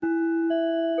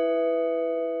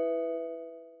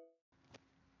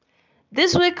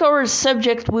This week our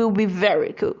subject will be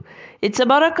very cool. It's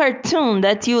about a cartoon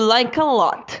that you like a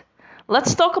lot.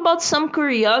 Let's talk about some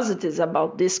curiosities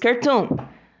about this cartoon.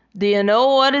 Do you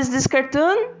know what is this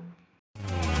cartoon?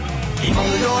 Irmão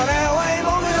do Jorel, é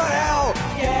irmão do Jorel,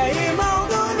 é irmão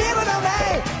do Nilo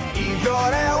também. E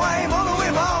Jorel é irmão do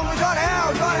Jorel,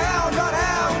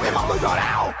 irmão do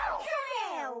Jorel.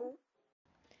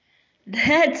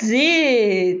 That's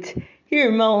it!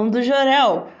 Irmão do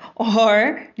Jorel,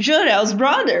 or Jorel's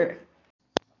brother.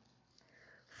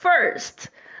 First,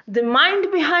 the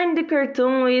mind behind the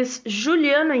cartoon is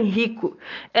Juliano Henrico,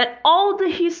 and all the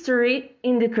history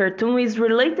in the cartoon is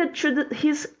related to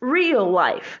his real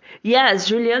life. Yes,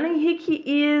 Juliano Henrique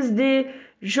is the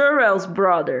Jorel's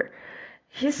brother.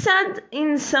 He said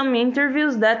in some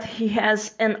interviews that he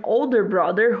has an older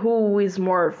brother who is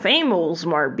more famous,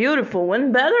 more beautiful,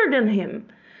 and better than him.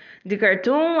 The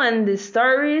cartoon and the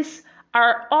stories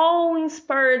are all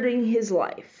inspired in his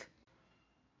life.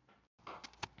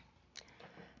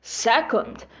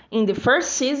 Second, in the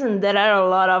first season there are a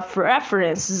lot of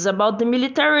references about the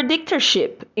military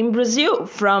dictatorship in Brazil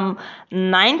from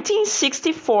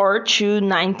 1964 to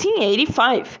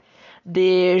 1985.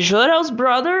 The Jorel's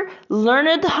brother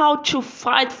learned how to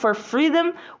fight for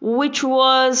freedom, which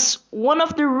was one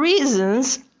of the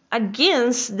reasons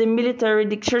against the military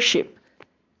dictatorship.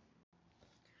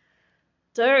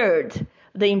 Third,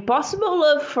 the impossible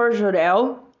love for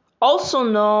Jorel, also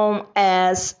known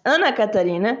as Ana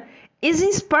Catarina, is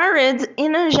inspired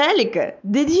in Angélica.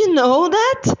 Did you know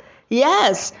that?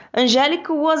 Yes,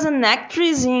 Angélica was an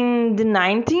actress in the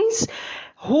 90s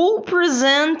who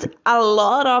present a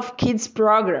lot of kids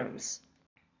programs.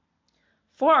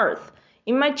 Fourth,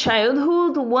 in my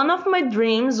childhood, one of my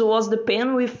dreams was the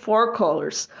pen with 4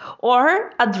 colors,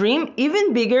 or a dream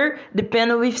even bigger, the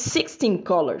pen with 16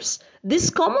 colors.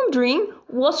 This common dream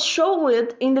was shown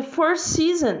in the first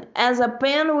season as a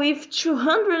pen with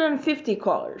 250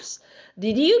 colors.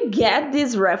 Did you get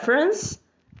this reference?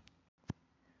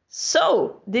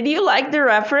 So, did you like the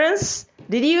reference?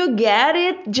 Did you get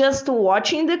it just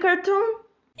watching the cartoon?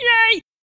 Yay!